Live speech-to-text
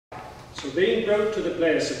So being brought to the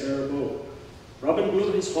place of their abode, Robin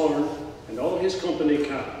blew his horn, and all his company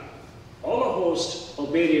came, all a host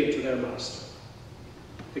obedient to their master.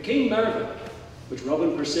 The king marvelled, which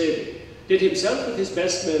Robin perceiving, did himself with his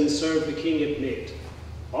best men serve the king at meat,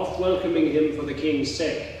 oft welcoming him for the king's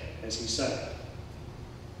sake, as he said.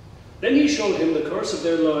 Then he showed him the course of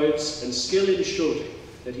their lives and skill in shooting,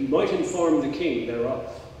 that he might inform the king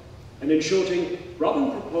thereof. And in shooting, Robin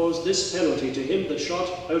proposed this penalty to him that shot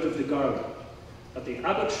out of the garland, that the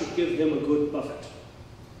abbot should give him a good buffet.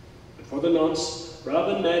 But for the nonce,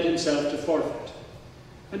 Robin made himself to forfeit.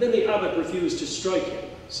 And then the abbot refused to strike him,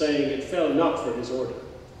 saying it fell not for his order.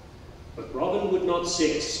 But Robin would not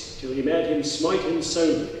cease till he made him smite him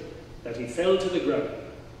soundly, that he fell to the ground,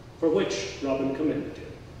 for which Robin commended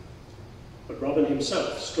him. But Robin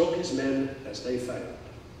himself struck his men as they found.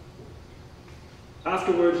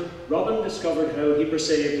 Afterward, Robin discovered how he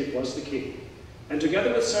perceived it was the king, and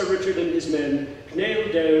together with Sir Richard and his men,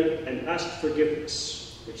 kneeled down and asked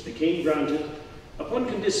forgiveness, which the king granted, upon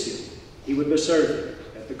condition he would serve him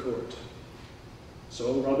at the court.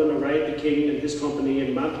 So Robin arrayed the king and his company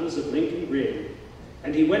in mantles of Lincoln green,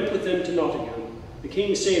 and he went with them to Nottingham, the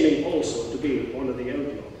king seeming also to be one of the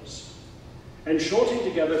outlaws. And shorting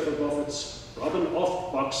together for buffets, Robin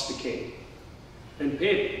oft boxed the king. And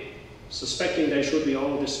people, suspecting they should be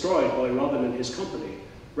all destroyed by Robin and his company,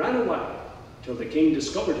 ran away till the king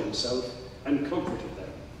discovered himself and comforted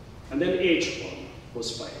them, and then each one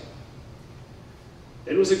was slain.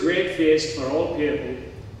 It was a great feast for all people,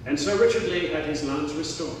 and Sir Richard Lee had his lands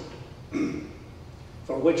restored,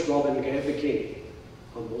 for which Robin gave the king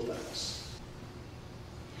humble thanks.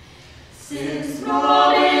 Since Robin